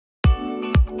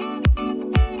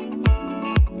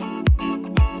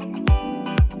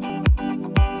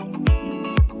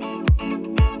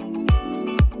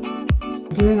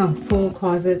doing a full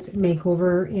closet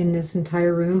makeover in this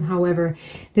entire room. However,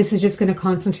 this is just going to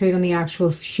concentrate on the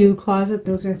actual shoe closet.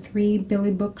 Those are 3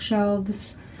 Billy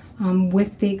bookshelves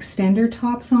with the extender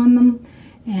tops on them.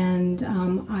 And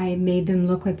I made them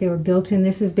look like they were built in.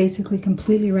 This is basically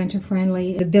completely renter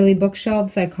friendly. The Billy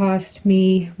bookshelves cost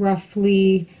me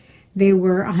roughly, they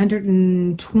were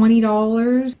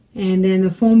 $120, and then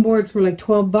the foam boards were like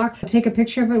 12 bucks. I'll take a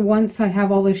picture of it once I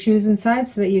have all the shoes inside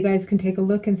so that you guys can take a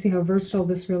look and see how versatile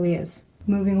this really is.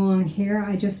 Moving along here,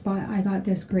 I got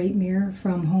this great mirror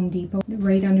from Home Depot.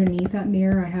 Right underneath that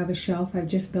mirror I have a shelf. I've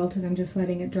just built it. I'm just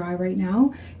letting it dry right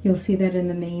now. You'll see that in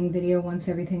the main video once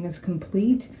everything is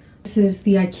complete. This is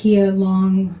the IKEA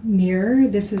long mirror.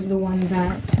 This is the one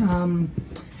that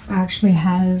actually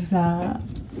has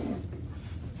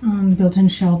built-in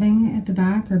shelving at the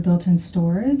back, or built-in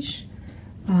storage.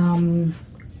 I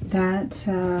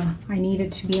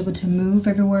needed to be able to move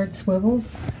everywhere it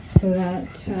swivels, so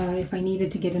that if I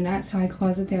needed to get in that side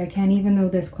closet there, I can. Even though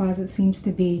this closet seems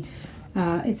to be,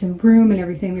 it's a room and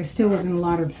everything, there still isn't a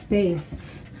lot of space.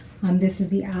 This is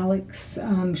the Alex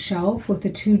shelf with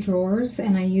the 2 drawers,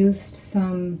 and I used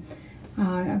some,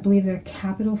 I believe they're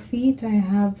Capital Feet. I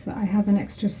have an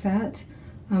extra set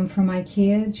from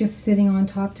IKEA just sitting on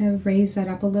top to raise that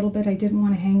up a little bit. I didn't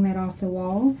want to hang that off the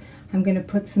wall. I'm going to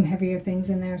put some heavier things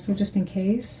in there, so just in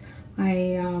case,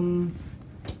 I'm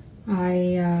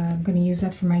going to use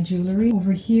that for my jewelry.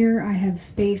 Over here I have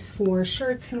space for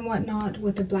shirts and whatnot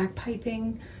with the black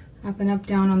piping up and up,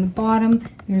 down on the bottom.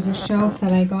 There's a shelf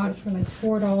that I got for like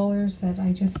 $4 that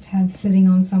I just have sitting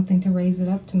on something to raise it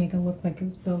up to make it look like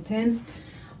it's built in.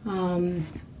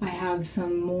 I have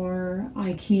some more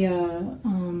IKEA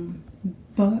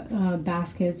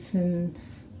baskets and,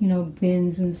 you know,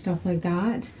 bins and stuff like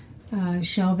that.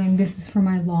 Shelving. This is for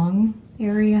my long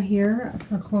area here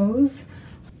for clothes.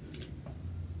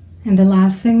 And the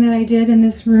last thing that I did in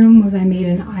this room was I made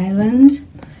an island,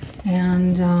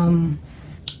 and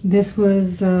this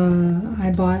was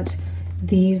I bought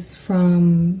these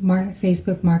from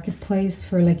Facebook Marketplace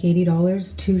for like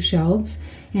 $80, 2 shelves,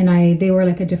 and they were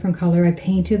like a different color. I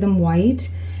painted them white,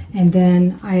 and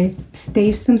then I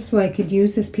spaced them so I could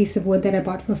use this piece of wood that I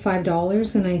bought for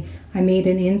 $5, and I made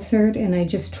an insert, and I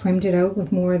just trimmed it out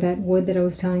with more of that wood that I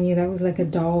was telling you that was like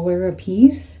 $1 a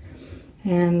piece,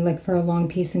 and like for a long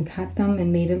piece, and cut them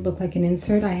and made it look like an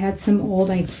insert. I had some old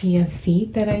IKEA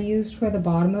feet that I used for the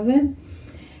bottom of it,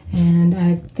 and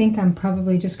I think I'm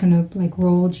probably just gonna like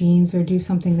roll jeans or do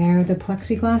something there. The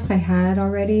plexiglass I had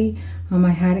already, I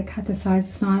had it cut to size.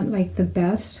 It's not like the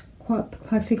best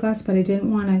plexiglass, but I didn't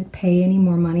want to pay any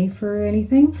more money for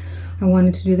anything. I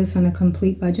wanted to do this on a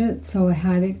complete budget, so I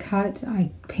had it cut.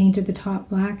 I painted the top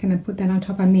black and I put that on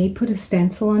top. I may put a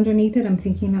stencil underneath it. I'm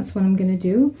thinking that's what I'm going to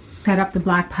do. Set up the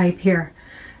black pipe here.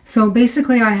 So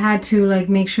basically I had to like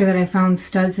make sure that I found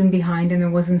studs in behind, and there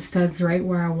wasn't studs right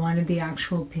where I wanted the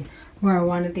actual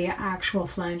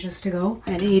flanges to go.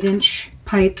 An 8-inch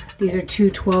pipe. These are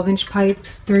 2 12-inch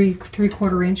pipes,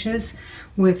 3/4 inches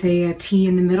with a T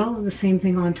in the middle, the same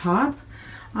thing on top.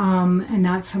 And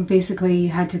that's how basically you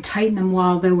had to tighten them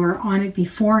while they were on it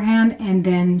beforehand, and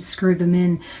then screw them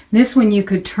in. This one you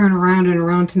could turn around and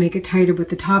around to make it tighter, but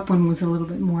the top one was a little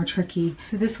bit more tricky.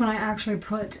 So this one I actually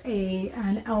put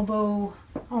an elbow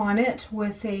on it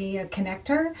with a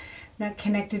connector that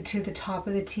connected to the top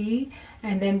of the T,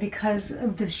 and then because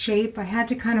of the shape I had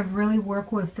to kind of really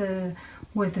work with the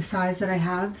size that I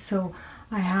have. So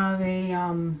I have a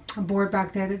board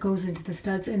back there that goes into the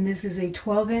studs, and this is a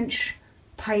 12-inch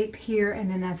pipe here, and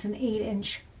then that's an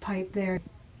 8-inch pipe there.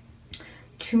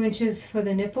 2 inches for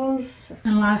the nipples.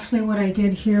 And lastly, what I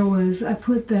did here was I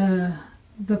put the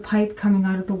pipe coming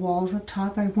out of the walls up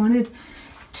top. I wanted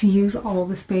to use all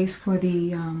the space for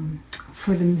the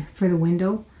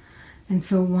window, and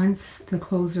so once the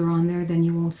clothes are on there, then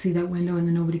you won't see that window, and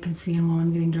then nobody can see them while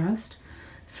I'm getting dressed.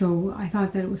 So I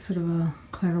thought that it was sort of a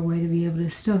clever way to be able to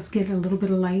still get a little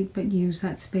bit of light but use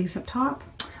that space up top.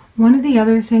 One of the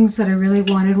other things that I really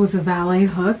wanted was a valet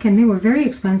hook, and they were very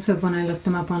expensive when I looked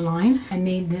them up online. I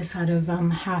made this out of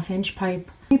 1/2-inch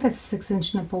pipe. I think that's a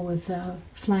 6-inch nipple with a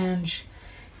flange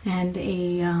and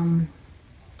an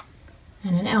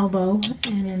elbow,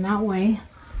 and in that way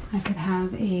I could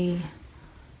have a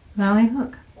valet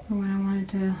hook for when I wanted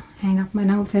to hang up my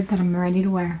outfit that I'm ready to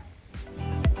wear.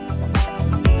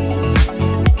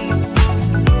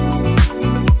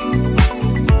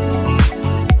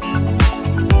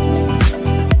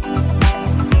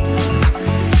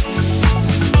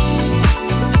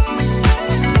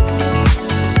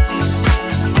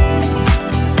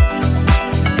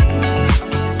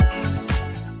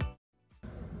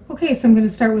 Okay, so I'm going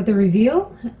to start with the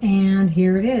reveal, and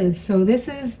here it is. So this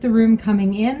is the room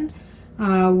coming in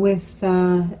with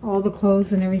all the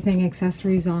clothes and everything,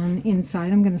 accessories on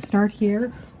inside. I'm going to start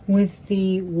here with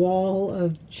the wall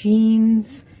of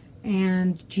jeans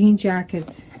and jean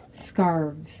jackets,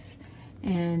 scarves,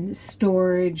 and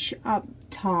storage up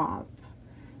top.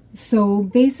 So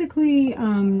basically,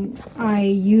 I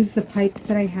use the pipes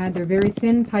that I had. They're very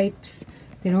thin pipes.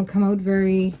 They don't come out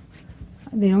very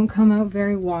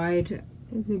wide.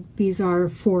 These are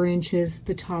 4 inches.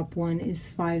 The top one is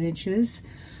 5 inches.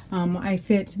 I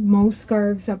fit most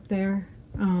scarves up there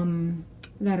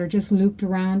that are just looped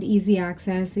around, easy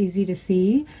access, easy to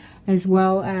see, as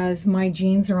well as my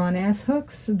jeans are on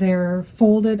S-hooks. They're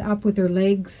folded up with their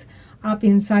legs up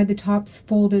inside, the tops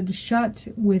folded shut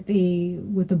with the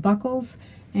buckles,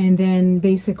 and then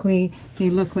basically they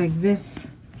look like this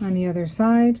on the other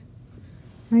side,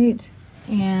 right?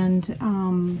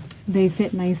 And they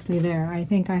fit nicely there. I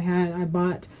think I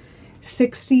bought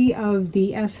 60 of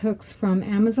the S-hooks from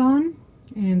Amazon,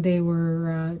 and they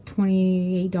were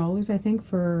 $28, I think,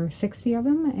 for 60 of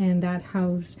them, and that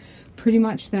housed pretty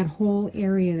much that whole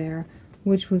area there,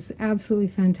 which was absolutely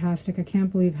fantastic. I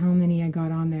can't believe how many I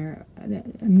got on there.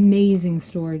 Amazing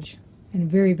storage and a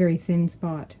very, very thin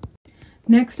spot.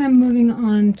 Next, I'm moving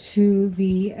on to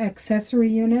the accessory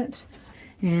unit.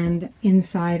 And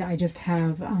inside I just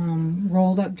have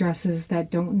rolled up dresses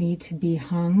that don't need to be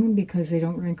hung because they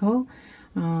don't wrinkle.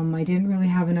 I didn't really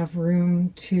have enough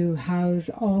room to house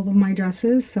all of my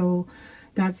dresses, so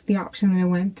that's the option that I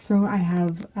went through. I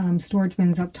have storage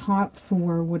bins up top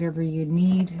for whatever you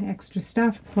need, extra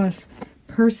stuff, plus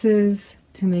purses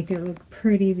to make it look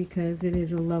pretty because it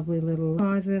is a lovely little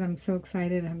closet. I'm so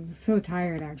excited. I'm so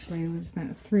tired, actually. I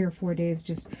spent 3 or 4 days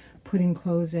just putting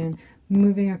clothes in.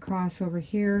 Moving across over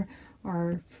here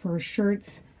are for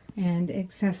shirts and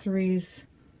accessories.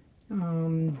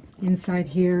 Inside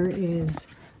here is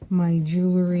my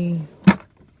jewelry,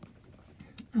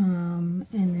 and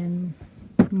then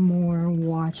more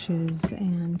watches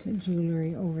and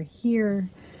jewelry over here.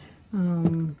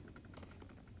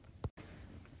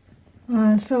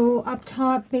 So up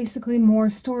top, basically more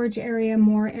storage area,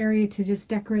 more area to just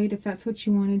decorate if that's what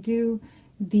you want to do.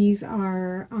 These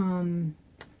are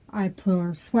I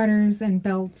put sweaters and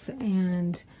belts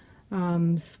and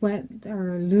sweat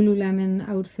or Lululemon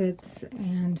outfits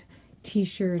and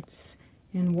t-shirts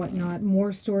and whatnot.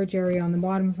 More storage area on the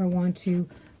bottom if I want to,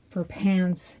 for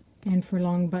pants and for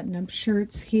long button-up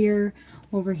shirts here.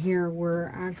 Over here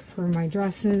were for my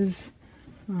dresses.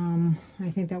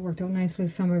 I think that worked out nicely.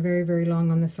 Some are very, very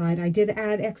long on the side. I did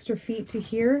add extra feet to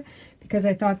here because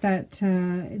I thought that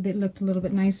it looked a little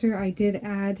bit nicer. I did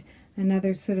add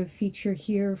another sort of feature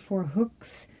here for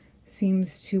hooks.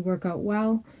 Seems to work out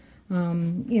well.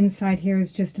 Inside here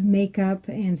is just makeup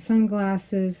and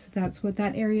sunglasses. That's what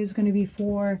that area is going to be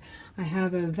for. I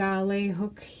have a valet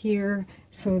hook here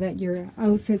so that your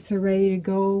outfits are ready to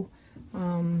go.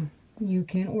 You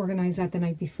can organize that the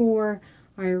night before.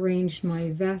 I arranged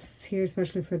my vests here,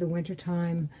 especially for the winter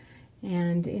time.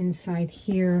 And inside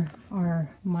here are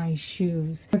my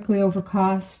shoes. Quickly over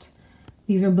cost.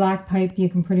 These are black pipe. You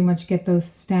can pretty much get those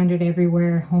standard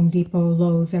everywhere. Home Depot,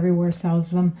 Lowe's, everywhere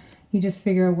sells them. You just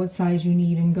figure out what size you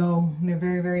need and go. They're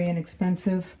very, very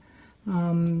inexpensive.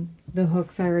 The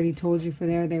hooks I already told you for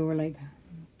there, they were like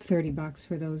 30 bucks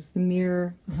for those. The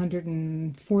mirror,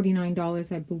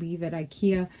 $149, I believe, at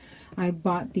IKEA. I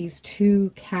bought these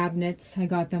 2 cabinets. I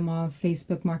got them off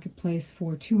Facebook Marketplace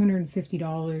for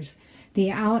 $250. The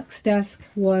Alex desk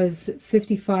was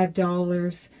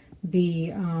 $55.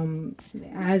 The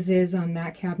as is on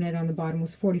that cabinet on the bottom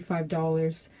was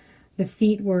 $45. The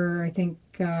feet were, I think,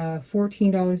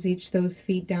 $14 each. Those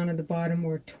feet down at the bottom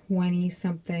were 20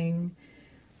 something,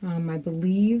 I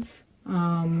believe.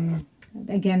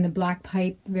 Again, the black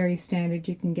pipe, very standard.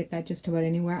 You can get that just about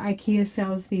anywhere. IKEA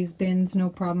sells these bins, no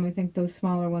problem. I think those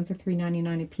smaller ones are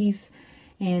 $3.99 a piece,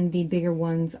 and the bigger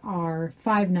ones are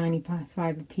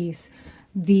 $5.95 a piece.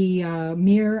 The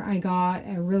mirror, I got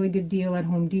a really good deal at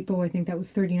Home Depot. I think that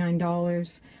was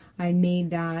 $39. I made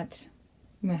that.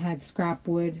 I had scrap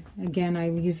wood. Again, I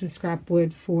use the scrap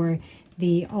wood for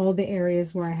all the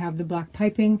areas where I have the black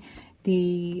piping.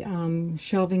 The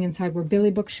shelving inside were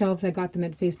Billy Book shelves. I got them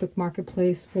at Facebook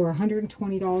Marketplace for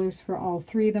 $120 for all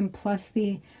 3 of them, plus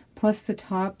the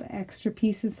top extra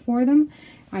pieces for them.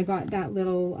 I got that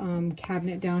little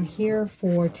cabinet down here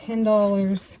for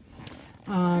 $10.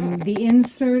 The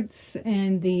inserts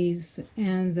and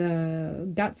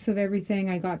the guts of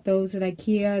everything, I got those at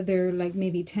IKEA. They're like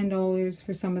maybe $10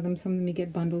 for some of them. Some of them you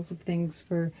get bundles of things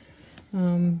for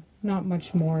Not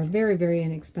much more. Very, very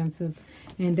inexpensive.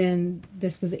 And then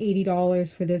this was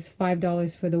 $80 for this,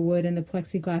 $5 for the wood, and the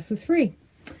plexiglass was free.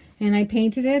 And I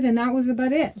painted it, and that was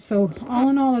about it. So all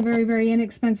in all, a very, very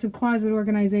inexpensive closet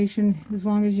organization. As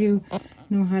long as you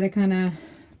know how to kind of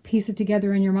piece it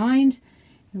together in your mind,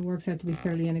 it works out to be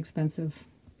fairly inexpensive.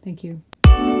 Thank you.